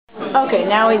Okay,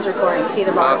 now he's recording. See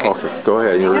the bar. Okay, go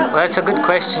ahead. Well, that's a good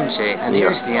question, Jay, and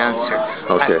here's the answer.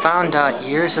 Okay. I found out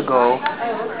years ago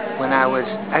when I was,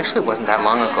 actually it wasn't that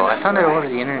long ago, I found out over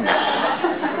the internet.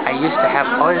 I used to have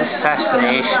all this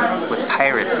fascination with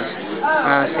pirates, and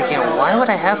I was thinking, why would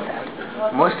I have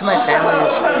that? Most of my family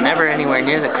is never anywhere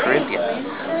near the Caribbean,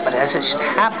 but as it should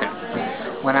happen,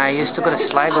 when I used to go to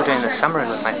Sligo during the summer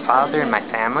with my father and my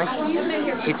family,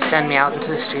 he'd send me out into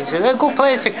the streets and say, go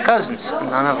play with your cousins.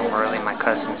 None of them were really my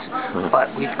cousins. But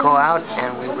we'd go out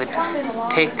and we would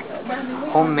take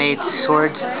homemade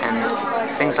swords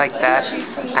and things like that,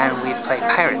 and we'd play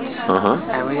pirates.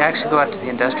 And we'd actually go out to the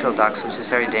industrial docks, which is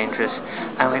very dangerous,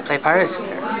 and we'd play pirates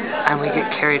there. And we'd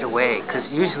get carried away, because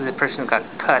usually the person who got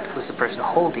cut was the person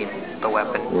holding the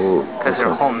weapon, because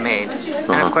they're homemade.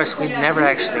 And of course, we'd never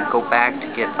actually go back to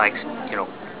get, like, you know,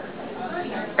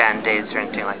 Band-Aids or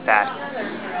anything like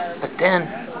that. But then,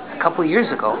 a couple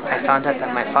years ago, I found out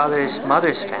that my father's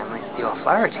mother's family, the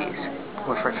O'Flahertys,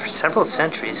 were for several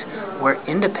centuries were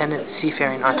independent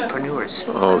seafaring entrepreneurs.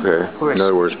 Okay. In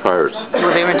other words, pirates. Well,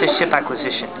 they were into ship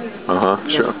acquisition.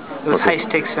 Sure. It was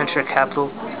high-stakes venture capital.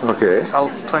 Okay.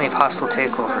 Plenty of hostile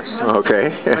takeovers.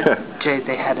 Okay. But, Jay,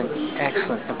 they had an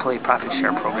excellent employee profit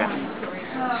share program.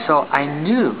 So I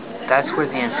knew that's where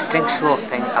the instinctual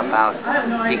thing about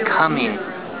becoming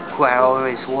who I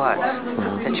always was,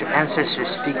 that your ancestors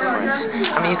speak for us.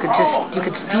 I mean, you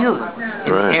could feel them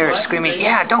in the air screaming,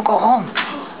 yeah, don't go home,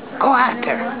 go out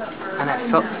there. And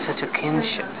I felt such a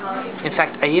kinship. In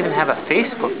fact, I even have a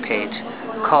Facebook page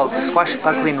called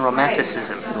Swashbuckling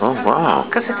Romanticism. Oh, wow.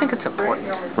 Because I think it's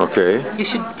important. Okay. You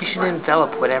should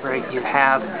envelop whatever you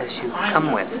have as you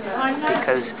come with,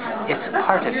 because it's a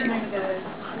part of you.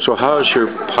 So how does your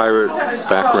pirate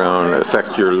background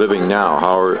affect your living now?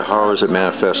 How does it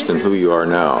manifest in who you are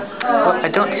now? Well, I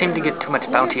don't seem to get too much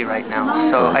bounty right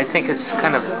now, so I think it's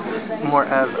kind of more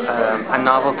of a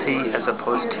novelty as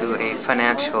opposed to a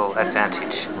financial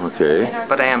advantage. Okay.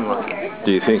 But I am looking.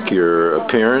 Do you think your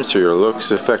appearance or your looks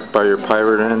affected by your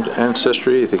pirate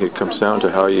ancestry? You think it comes down to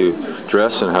how you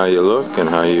dress and how you look and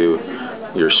how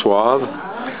you're suave?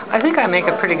 I think I make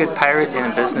a pretty good pirate in a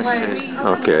business suit.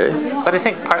 Okay. But I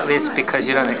think partly it's because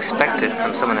you don't expect it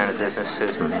from someone in a business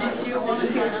suit.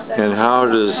 And how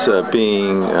does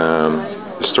being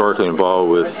historically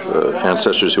involved with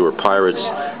ancestors who were pirates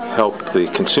help the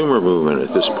consumer movement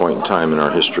at this point in time in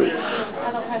our history?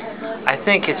 I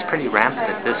think it's pretty rampant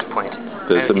at this point.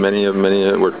 Many of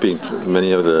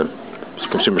the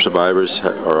consumer survivors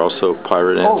are also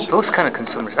pirate ants? Oh, those kind of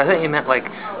consumers. I thought you meant like,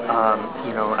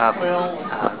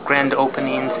 grand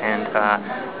openings and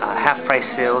half-price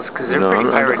sales, because they're pretty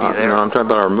piratey there. No, I'm talking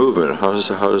about our movement. How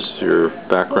does your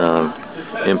background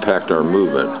impact our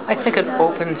movement? I think it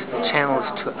opens channels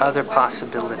to other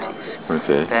possibilities.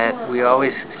 Okay. That we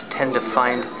always tend to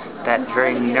find that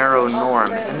very narrow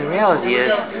norm. And the reality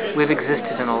is, we've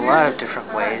existed in a lot of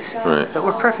different ways that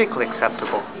were perfectly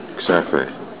acceptable. Exactly.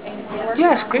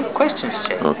 Yes, great questions,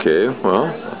 Jay. Okay,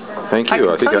 well, thank you.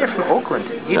 I think you're from Oakland.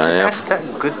 You asked that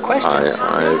good questions.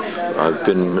 I've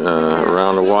been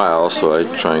around a while, so I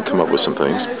try and come up with some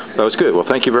things. That was good. Well,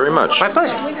 thank you very much. My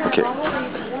pleasure. Okay.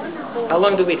 How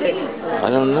long do we take? I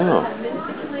don't know.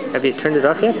 Have you turned it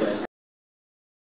off yet?